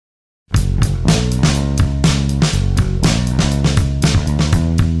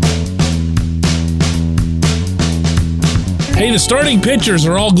Hey, the starting pitchers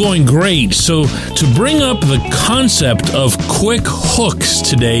are all going great, so to bring up the concept of quick hooks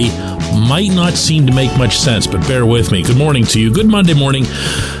today might not seem to make much sense, but bear with me. Good morning to you. Good Monday morning.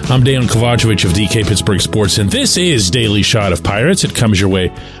 I'm Dan Kovacevic of DK Pittsburgh Sports, and this is Daily Shot of Pirates. It comes your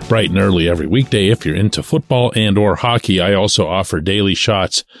way bright and early every weekday if you're into football and or hockey. I also offer daily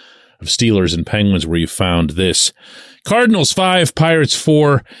shots of Steelers and Penguins where you found this. Cardinals 5, Pirates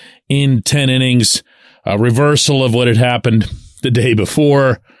 4 in 10 innings. A reversal of what had happened the day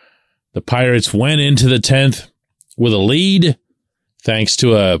before. The Pirates went into the 10th with a lead thanks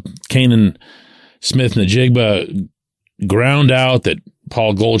to a Kanan Smith-Njigba ground out that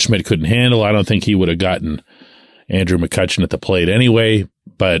Paul Goldschmidt couldn't handle. I don't think he would have gotten Andrew McCutchen at the plate anyway,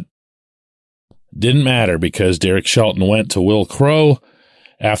 but didn't matter because Derek Shelton went to Will Crowe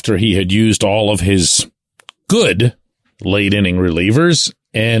after he had used all of his good late inning relievers.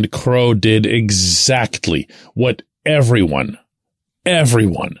 And Crowe did exactly what everyone,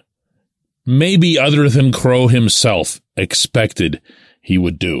 maybe other than Crowe himself, expected he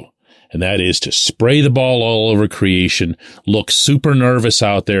would do. And that is to spray the ball all over creation, look super nervous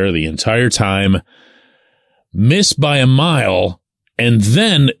out there the entire time, miss by a mile, and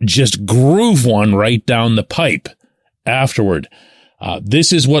then just groove one right down the pipe afterward.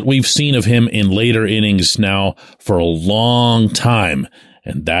 This is what we've seen of him in later innings now for a long time.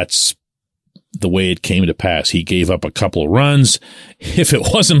 And that's the way it came to pass. He gave up a couple of runs. If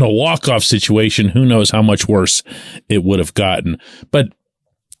it wasn't a walk-off situation, who knows how much worse it would have gotten. But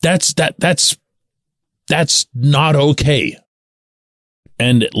that's not okay.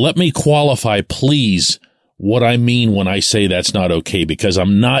 And let me qualify, please, what I mean when I say that's not okay, because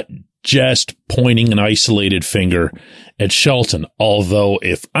I'm not just pointing an isolated finger at Shelton. Although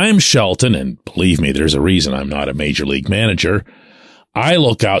if I'm Shelton, and believe me, there's a reason I'm not a major league manager, I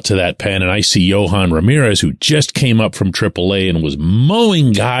look out to that pen and I see Yohan Ramirez, who just came up from AAA and was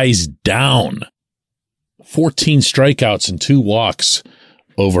mowing guys down. 14 strikeouts and 2 walks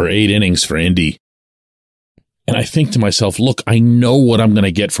over 8 innings for Indy. And I think to myself, look, I know what I'm going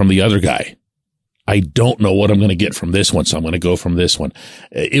to get from the other guy. I don't know what I'm going to get from this one, so I'm going to go from this one.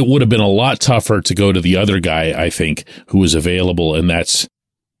 It would have been a lot tougher to go to the other guy, I think, who was available, and that's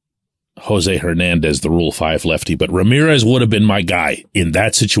Jose Hernandez, the Rule 5 lefty. But Ramirez would have been my guy in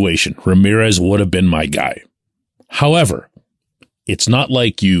that situation. Ramirez would have been my guy. However, it's not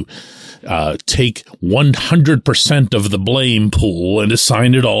like you take 100% of the blame pool and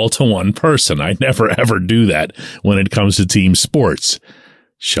assign it all to one person. I never, ever do that when it comes to team sports.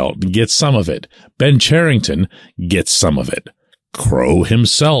 Shelton gets some of it. Ben Cherington gets some of it. Crowe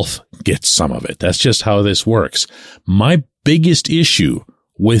himself gets some of it. That's just how this works. My biggest issue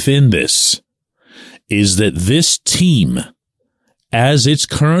within this is that this team, as it's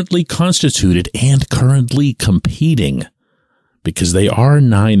currently constituted and currently competing, because they are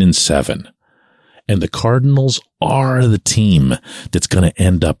 9-7, and the Cardinals are the team that's going to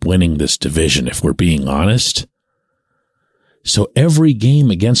end up winning this division, if we're being honest. So every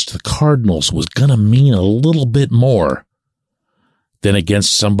game against the Cardinals was going to mean a little bit more than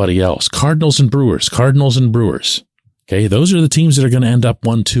against somebody else. Cardinals and Brewers. Okay, those are the teams that are going to end up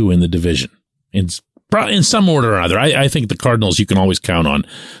 1-2 in the division. In some order or other. I think the Cardinals you can always count on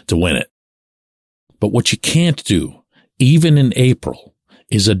to win it. But what you can't do, even in April,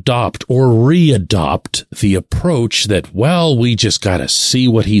 is adopt or readopt the approach that, well, we just got to see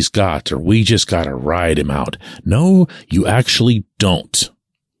what he's got, or we just got to ride him out. No, you actually don't.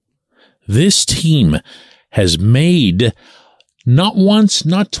 This team has made not once,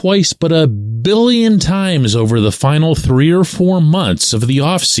 not twice, but 1 billion times over the final 3 or 4 months of the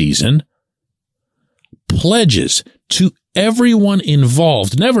offseason, pledges to everyone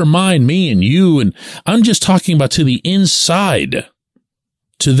involved, never mind me and you, and I'm just talking about to the inside,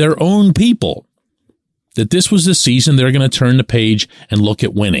 to their own people, that this was the season they're going to turn the page and look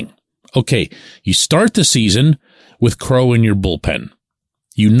at winning. Okay, you start the season with Crowe in your bullpen.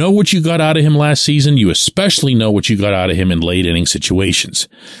 You know what you got out of him last season. You especially know what you got out of him in late inning situations.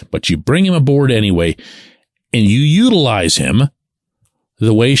 But you bring him aboard anyway, and you utilize him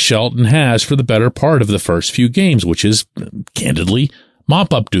the way Shelton has for the better part of the first few games, which is, candidly,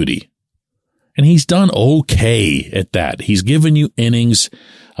 mop-up duty. And he's done okay at that. He's given you innings.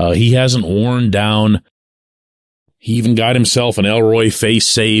 He hasn't worn down. He even got himself an Elroy face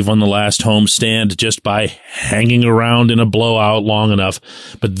save on the last homestand just by hanging around in a blowout long enough.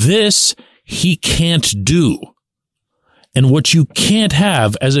 But this he can't do. And what you can't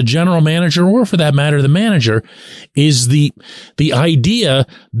have as a general manager, or for that matter, the manager, is the idea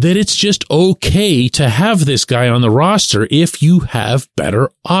that it's just okay to have this guy on the roster if you have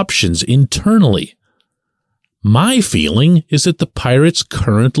better options internally. My feeling is that the Pirates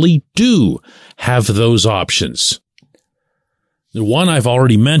currently do have those options. The one I've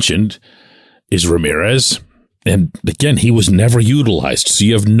already mentioned is Ramirez. And again, he was never utilized, so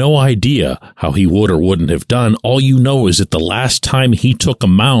you have no idea how he would or wouldn't have done. All you know is that the last time he took a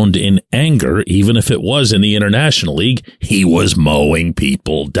mound in anger, even if it was in the International League, he was mowing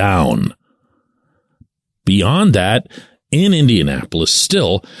people down. Beyond that, in Indianapolis,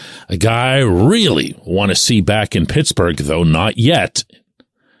 still, a guy I really want to see back in Pittsburgh, though not yet,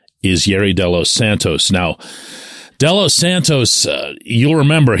 is Yerry De Los Santos. Now, De Los Santos, you'll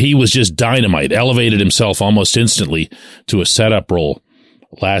remember he was just dynamite, elevated himself almost instantly to a setup role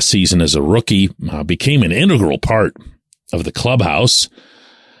last season as a rookie, became an integral part of the clubhouse,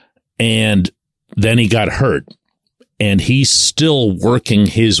 and then he got hurt. And he's still working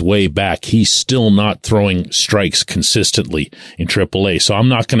his way back. He's still not throwing strikes consistently in AAA. So I'm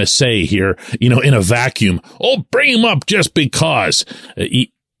not going to say here, in a vacuum, bring him up just because.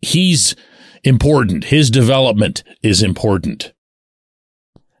 He's important. His development is important.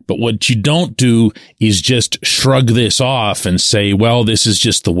 But what you don't do is just shrug this off and say, well, this is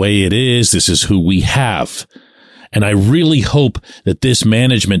just the way it is. This is who we have. And I really hope that this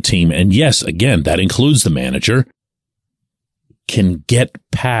management team, and yes, again, that includes the manager, can get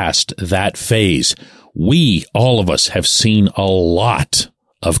past that phase. We, all of us, have seen a lot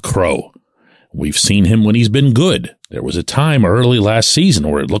of Crow. We've seen him when he's been good. There was a time early last season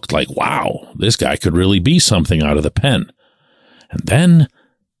where it looked like, wow, this guy could really be something out of the pen. And then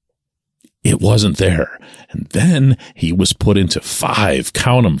it wasn't there. And then he was put into 5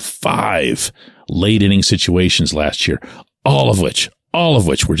 late inning situations last year, all of which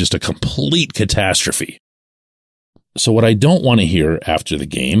were just a complete catastrophe. So what I don't want to hear after the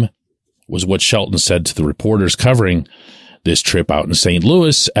game was what Shelton said to the reporters covering this trip out in St.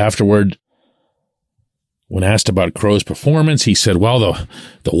 Louis afterward. When asked about Crow's performance, he said, well,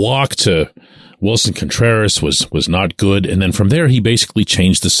 the walk to Wilson Contreras was not good. And then from there, he basically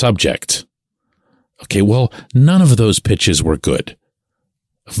changed the subject. Okay, well, none of those pitches were good.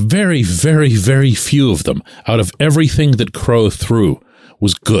 Very, very, very few of them out of everything that Crow threw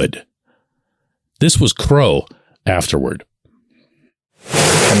was good. This was Crow afterward.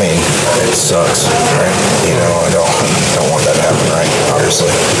 I mean, it sucks, right? I don't want that to happen, right?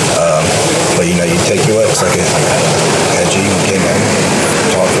 Obviously. But, you take your licks. Like Edgy came in,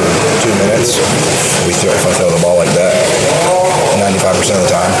 talked for 2 minutes. If I throw the ball like that, 95% of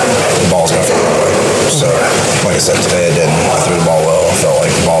the time, the ball's going to fall the right way. So, like I said, today I didn't. I threw the ball well. I felt like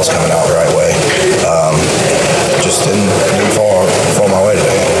the ball was coming out the right way. Just didn't fall my way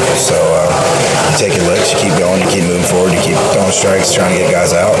today. So, you take your licks, you keep going, you keep moving forward, you keep throwing strikes, trying to get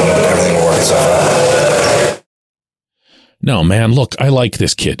guys out, and everything will work itself out. No, man, look, I like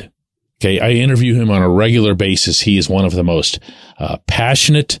this kid. Okay, I interview him on a regular basis. He is one of the most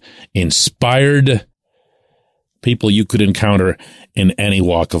passionate, inspired people you could encounter in any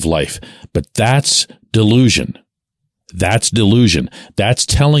walk of life. But that's delusion. That's delusion. That's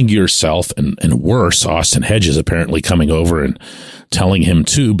telling yourself, and worse, Austin Hedges apparently coming over and telling him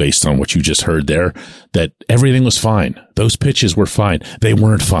too, based on what you just heard there, that everything was fine. Those pitches were fine. They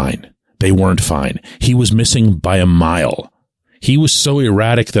weren't fine. They weren't fine. He was missing by a mile. He was so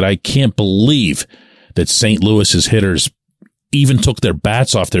erratic that I can't believe that St. Louis's hitters even took their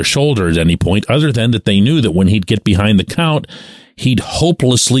bats off their shoulder at any point, other than that they knew that when he'd get behind the count, he'd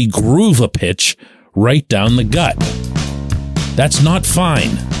hopelessly groove a pitch right down the gut. That's not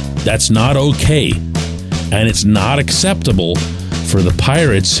fine. That's not okay. And it's not acceptable for the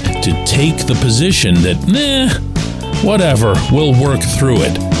Pirates to take the position that, whatever, we'll work through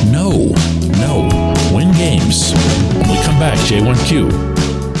it. No. Win games. When we come back, J1Q.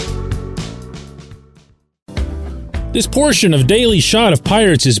 This portion of Daily Shot of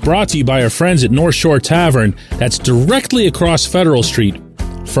Pirates is brought to you by our friends at North Shore Tavern. That's directly across Federal Street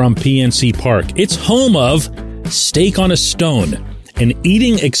from PNC Park. It's home of Steak on a Stone, an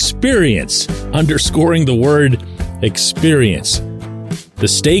eating experience, underscoring the word experience. The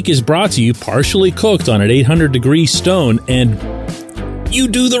steak is brought to you partially cooked on an 800-degree stone, and you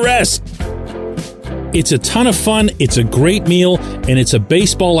do the rest. It's a ton of fun, it's a great meal, and it's a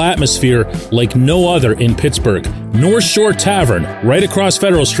baseball atmosphere like no other in Pittsburgh. North Shore Tavern, right across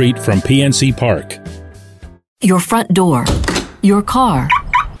Federal Street from PNC Park. Your front door, your car,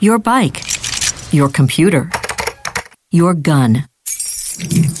 your bike, your computer, your gun.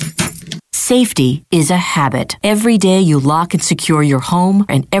 Safety is a habit. Every day you lock and secure your home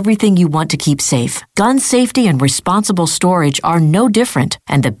and everything you want to keep safe. Gun safety and responsible storage are no different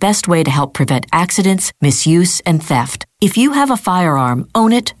and the best way to help prevent accidents, misuse, and theft. If you have a firearm,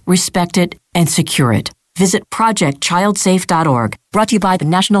 own it, respect it, and secure it. Visit ProjectChildSafe.org. Brought to you by the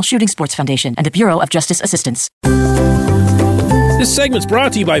National Shooting Sports Foundation and the Bureau of Justice Assistance. This segment's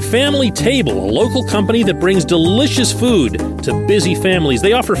brought to you by Family Table, a local company that brings delicious food to busy families.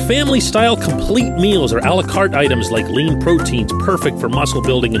 They offer family-style complete meals or a la carte items like lean proteins, perfect for muscle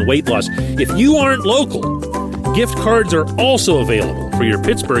building and weight loss. If you aren't local, gift cards are also available for your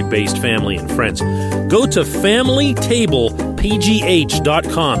Pittsburgh-based family and friends. Go to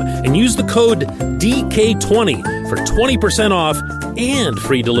FamilyTablePGH.com and use the code DK20 for 20% off and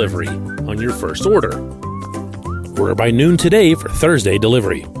free delivery on your first order. Order by noon today for Thursday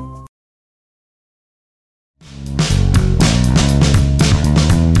delivery.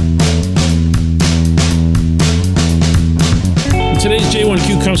 Today's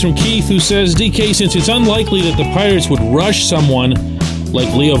J1Q comes from Keith, who says, DK, since it's unlikely that the Pirates would rush someone like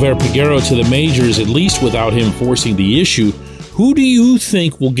Liover Peguero to the majors, at least without him forcing the issue, who do you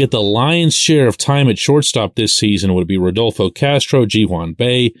think will get the lion's share of time at shortstop this season? Would it be Rodolfo Castro, Ji-hwan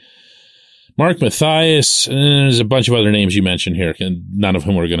Bae, Mark Mathias, and there's a bunch of other names you mentioned here, and none of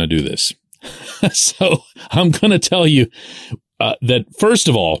whom are going to do this. So I'm going to tell you that, first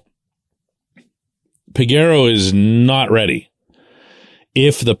of all, Peguero is not ready.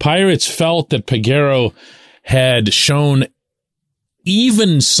 If the Pirates felt that Peguero had shown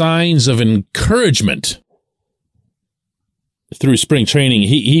even signs of encouragement through spring training,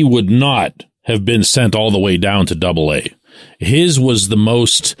 he would not have been sent all the way down to Double-A. His was the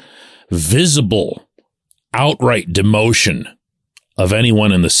most visible, outright demotion of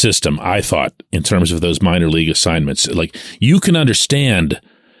anyone in the system, I thought, in terms of those minor league assignments. Like, you can understand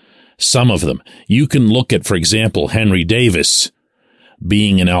some of them. You can look at, for example, Henry Davis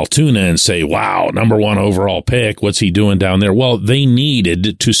being in Altoona and say, wow, number 1 overall pick, what's he doing down there? Well, they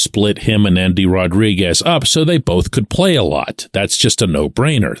needed to split him and Andy Rodriguez up so they both could play a lot. That's just a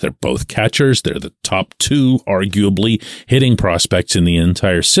no-brainer. They're both catchers. They're the top 2, arguably, hitting prospects in the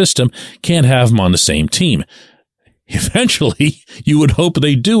entire system. Can't have them on the same team. Eventually, you would hope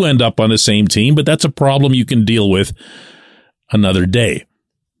they do end up on the same team, but that's a problem you can deal with another day.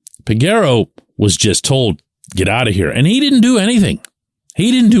 Peguero was just told, get out of here, and he didn't do anything. He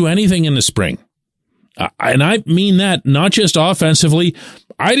didn't do anything in the spring. And I mean that not just offensively.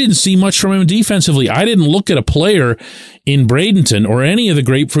 I didn't see much from him defensively. I didn't look at a player in Bradenton or any of the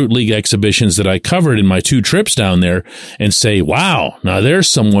Grapefruit League exhibitions that I covered in my 2 trips down there and say, wow, now there's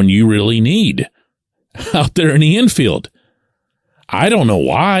someone you really need out there in the infield. I don't know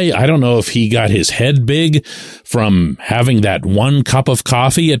why. I don't know if he got his head big from having that 1 cup of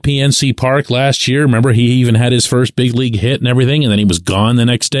coffee at PNC Park last year. Remember, he even had his first big league hit and everything, and then he was gone the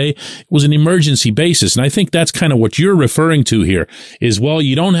next day. It was an emergency basis, and I think that's kind of what you're referring to here is, well,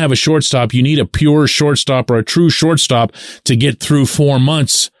 you don't have a shortstop. You need a pure shortstop or a true shortstop to get through 4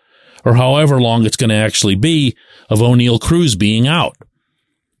 months or however long it's going to actually be of O'Neal Cruz being out.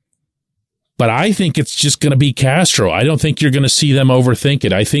 But I think it's just going to be Castro. I don't think you're going to see them overthink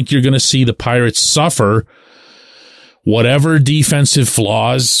it. I think you're going to see the Pirates suffer whatever defensive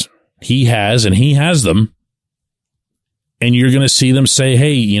flaws he has, and he has them. And you're going to see them say,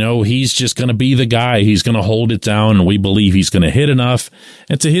 hey, he's just going to be the guy. He's going to hold it down, and we believe he's going to hit enough.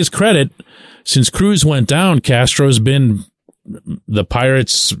 And to his credit, since Cruz went down, Castro's been the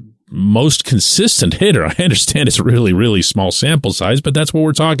Pirates' most consistent hitter. I understand it's a really, really small sample size, but that's what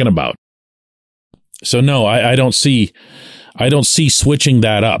we're talking about. So no, I don't see switching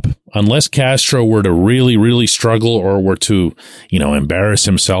that up unless Castro were to really, really struggle or were to, embarrass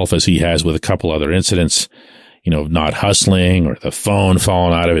himself as he has with a couple other incidents, not hustling or the phone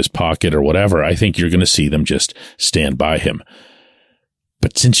falling out of his pocket or whatever. I think you're going to see them just stand by him.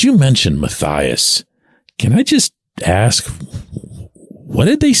 But since you mentioned Mathias, can I just ask, what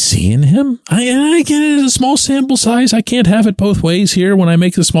did they see in him? I get it as a small sample size. I can't have it both ways here when I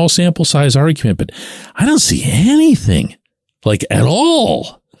make the small sample size argument, but I don't see anything, like, at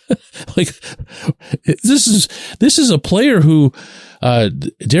all. Like, this is a player who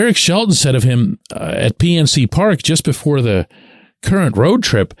Derek Shelton said of him at PNC Park just before the current road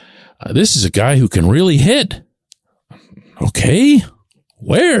trip. This is a guy who can really hit. Okay,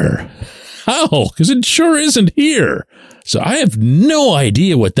 where? How? Because it sure isn't here. So I have no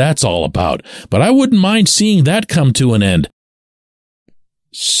idea what that's all about, but I wouldn't mind seeing that come to an end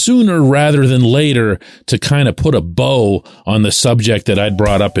sooner rather than later to kind of put a bow on the subject that I'd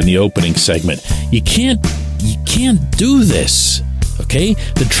brought up in the opening segment. You can't do this, okay?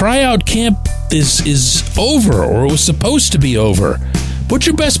 The tryout camp is over, or it was supposed to be over. Put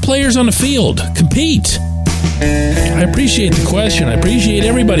your best players on the field. Compete. I appreciate the question. I appreciate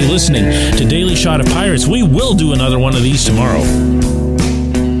everybody listening to Daily Shot of Pirates. We will do another one of these tomorrow.